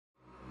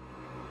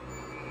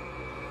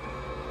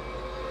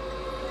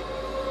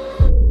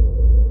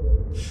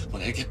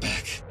gotta get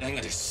back. I'm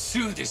gonna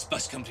sue this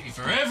bus company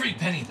for every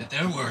penny that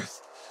they're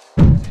worth.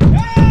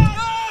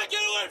 Ah! Get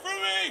away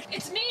from me!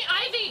 It's me,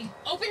 Ivy.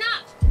 Open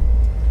up.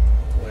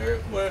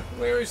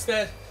 Where is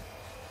that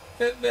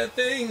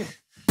thing?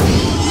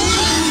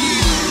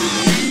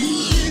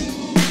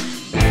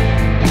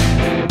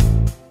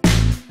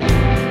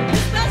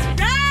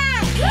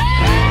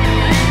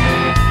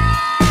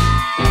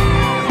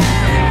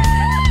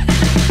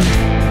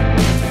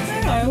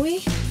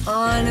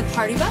 On a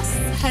party bus,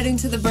 heading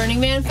to the Burning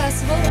Man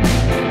Festival.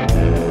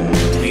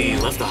 We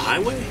left the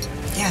highway?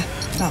 Yeah,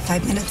 about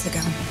 5 minutes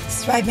ago.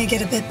 This ride may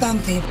get a bit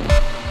bumpy.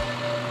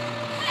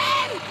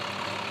 Hey!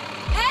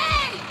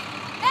 Hey!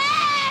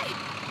 Hey!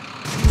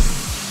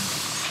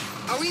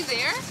 Are we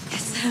there?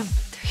 It's them.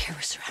 They're here.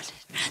 We're surrounded.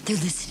 They're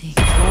listening.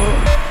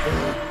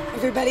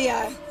 Everybody,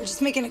 we're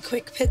just making a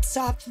quick pit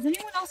stop. Is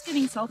anyone else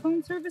getting cell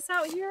phone service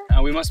out here?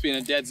 We must be in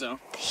a dead zone.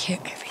 They hear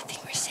everything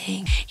we're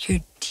saying. Your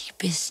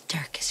deepest,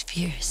 darkest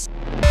fears.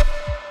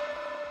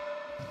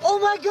 Oh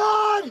my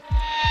God!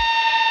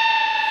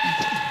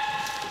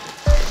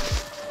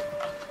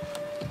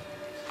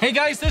 Hey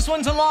guys, this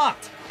one's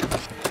unlocked.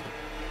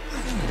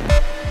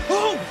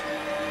 Oh!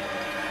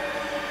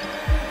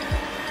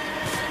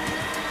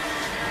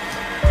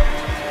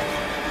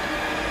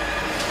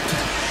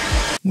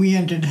 We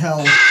entered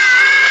hell.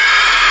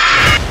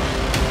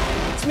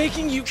 It's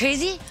making you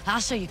Crazy? I'll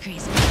show you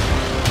crazy.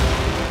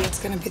 It's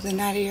gonna be the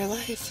night of your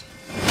life.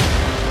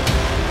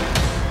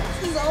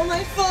 This is all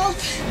my fault.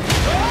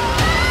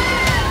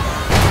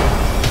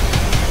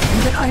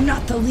 But I'm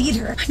not the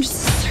leader. I'm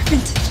just a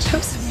servant to the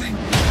chosen one.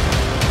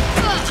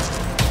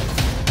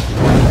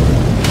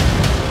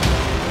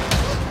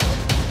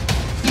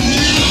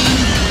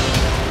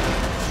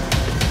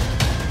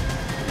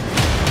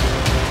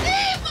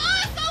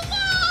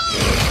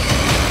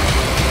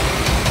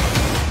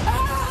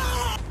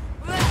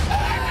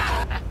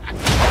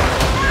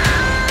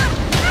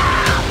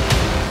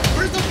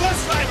 Where's the bus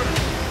driver?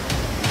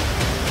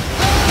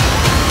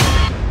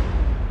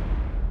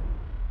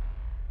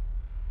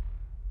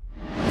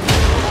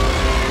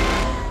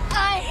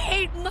 I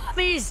hate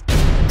mummies.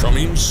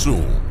 Coming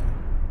soon.